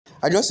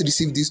I just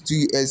received this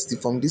 2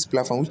 USD from this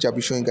platform, which I'll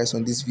be showing you guys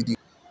on this video.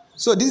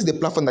 So this is the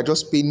platform that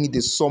just paid me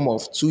the sum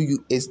of 2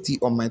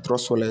 USD on my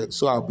Trust wallet.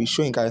 So I'll be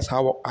showing you guys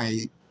how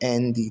I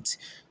earned it.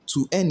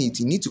 To earn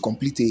it, you need to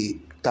complete a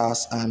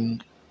task,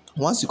 and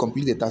once you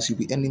complete the task, you'll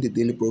be earning the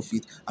daily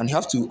profit, and you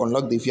have to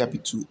unlock the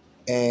VIP to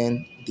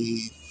earn the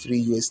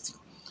free USD.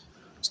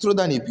 Scroll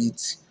down a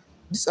bit.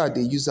 These are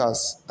the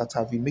users that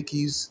have been making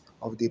use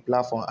of the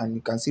platform, and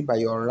you can see by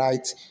your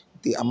right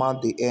the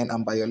amount they earn,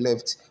 and by your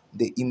left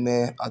the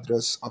email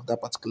address of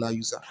that particular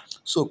user.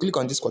 So click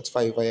on this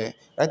quantify over here.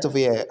 Right over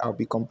here, I'll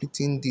be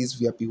completing this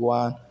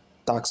VIP1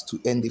 tax to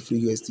earn the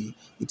free USD.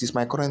 It is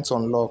my current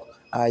unlock.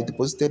 I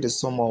deposited a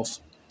sum of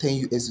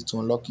 10 USD to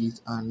unlock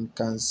it, and you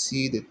can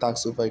see the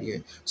tax over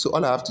here. So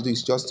all I have to do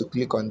is just to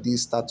click on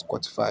this start to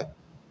quantify.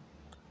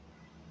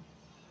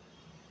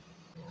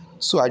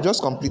 So I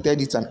just completed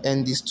it and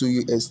earned this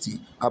 2 USD.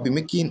 I'll be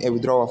making a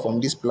withdrawal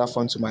from this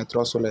platform to my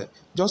Trust wallet.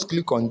 Just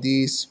click on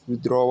this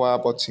withdrawal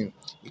button.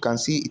 You can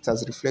see it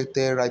has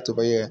reflected right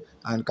over here,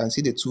 and you can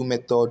see the two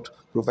method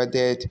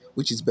provided,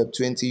 which is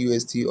BEP20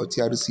 USD or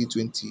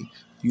TRC20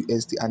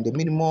 USD, and the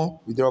minimum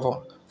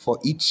withdrawal for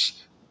each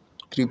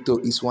crypto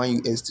is 1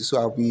 USD. So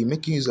I'll be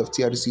making use of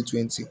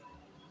TRC20.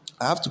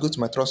 I have to go to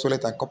my Trust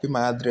wallet and copy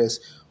my address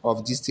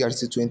of this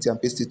TRC20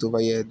 and paste it over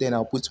here. Then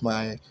I'll put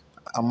my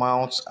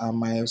amount and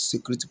my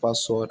security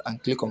password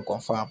and click on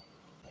confirm.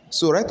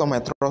 So right on my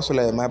Trust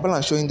wallet, my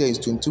balance showing there is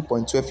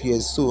 22.12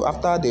 years. So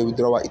after the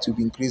withdrawal, it will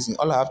be increasing.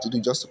 All I have to do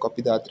is just to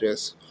copy the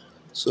address.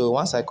 So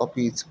once I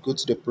copy it, go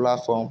to the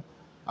platform,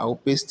 I will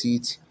paste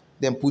it,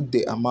 then put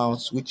the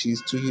amount, which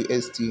is 2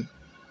 USD.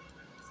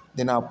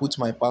 Then I'll put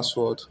my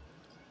password.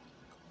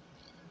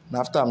 And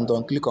after I'm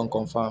done, click on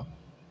confirm.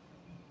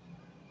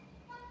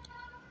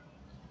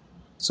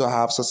 So I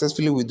have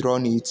successfully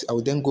withdrawn it. I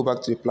will then go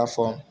back to the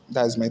platform,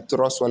 that is my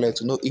Trust wallet,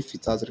 to know if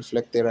it has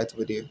reflected right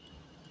over there.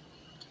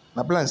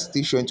 My balance is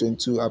still showing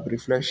 22. I'll be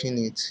refreshing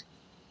it.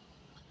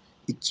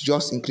 It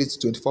just increased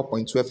to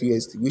 24.12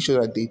 USD, which shows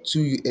that the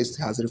 2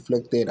 USD has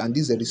reflected, and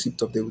this is a receipt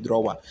of the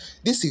withdrawal.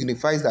 This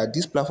signifies that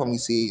this platform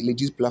is a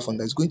legit platform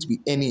that's going to be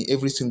earning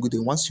every single day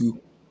once you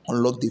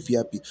unlock the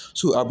VIP.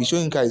 So I'll be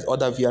showing you guys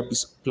other VIP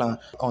plan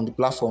on the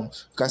platform.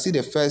 You can see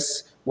the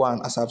first one,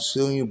 as I've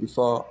shown you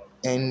before,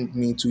 earned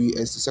me 2 USD.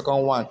 The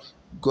second one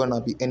gonna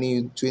be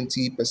earning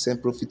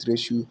 20% profit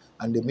ratio,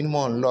 and the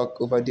minimum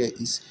unlock over there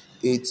is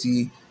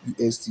 80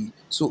 USD.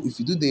 So if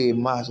you do the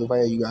math over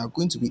here, you are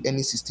going to be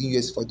earning 16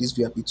 USD for this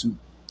VIP too.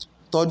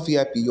 Third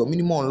VIP, your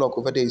minimum unlock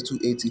over there is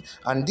 280,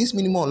 and this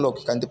minimum unlock,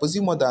 you can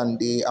deposit more than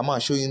the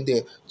amount showing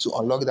there to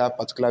unlock that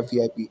particular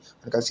VIP.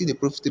 And you can see the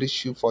profit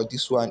ratio for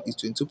this one is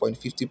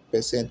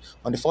 22.50%.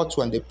 On the fourth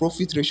one, the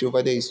profit ratio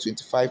over there is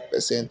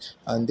 25%,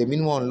 and the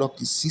minimum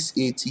unlock is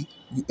 680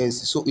 USD.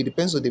 So it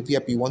depends on the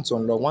VIP you want to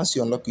unlock. Once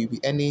you unlock, you'll be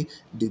earning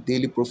the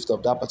daily profit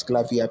of that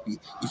particular VIP.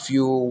 If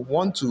you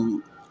want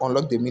to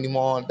unlock the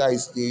minimum, that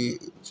is the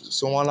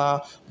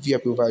smaller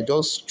VIP over,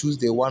 just choose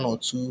the one or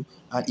two,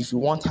 and if you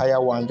want higher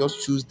one,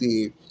 just choose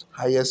the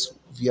highest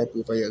VIP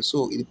over here.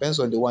 So it depends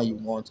on the one you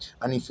want,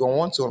 and if you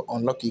want to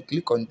unlock it,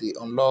 click on the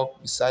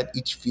unlock beside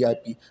each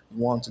VIP you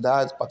want,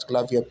 that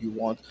particular VIP you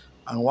want,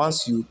 and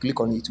once you click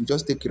on it, you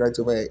just take it right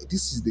over here.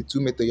 This is the two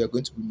method you're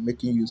going to be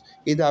making use,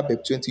 either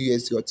BEP20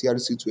 USD or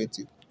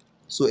TRC20.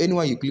 So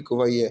anyone you click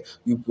over here,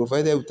 you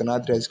provided with an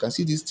address. You can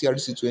see this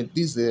TRC20,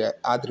 this is the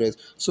address.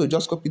 So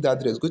just copy the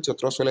address, go to your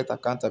Trust wallet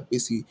account and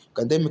paste it. You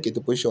can then make a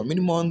deposition.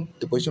 Minimum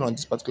deposition on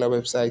this particular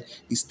website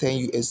is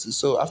 10 USD.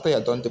 So after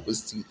you're done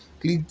depositing,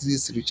 click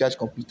this recharge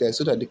completed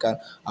so that they can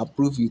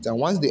approve it. And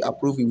once they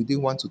approve it within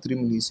 1 to 3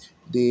 minutes,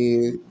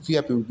 the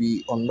VIP will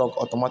be unlocked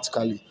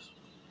automatically.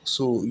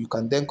 So you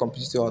can then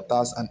complete your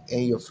task and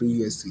earn your free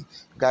USD.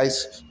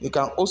 Guys, you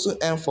can also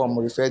earn from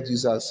referred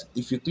users.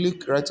 If you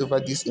click right over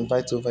this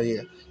invite over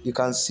here, you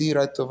can see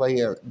right over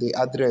here the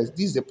address.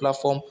 This is the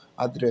platform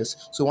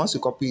address. So once you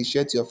copy it,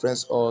 share to your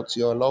friends or to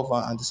your loved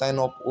one and sign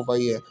up over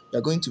here,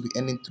 you're going to be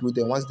earning through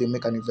them once they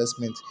make an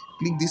investment.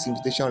 Click this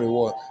invitation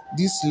reward.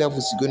 This level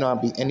is going to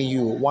be earning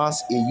you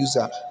once a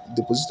user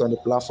deposits on the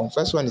platform.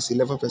 First one is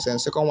 11%,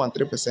 second one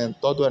 3%,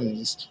 third one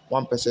is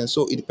 1%.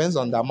 So it depends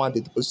on the amount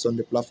they deposit on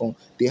the platform.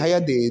 The higher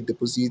they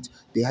deposit,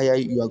 the higher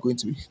you are going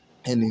to be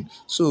earning.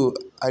 So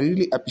I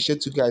really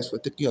appreciate you guys for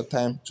taking your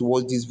time to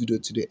watch this video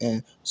to the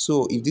end.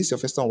 So if this is your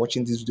first time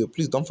watching this video,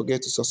 please don't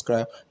forget to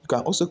subscribe. You can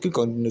also click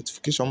on the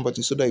notification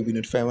button so that you'll be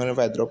notified whenever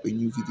I drop a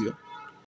new video.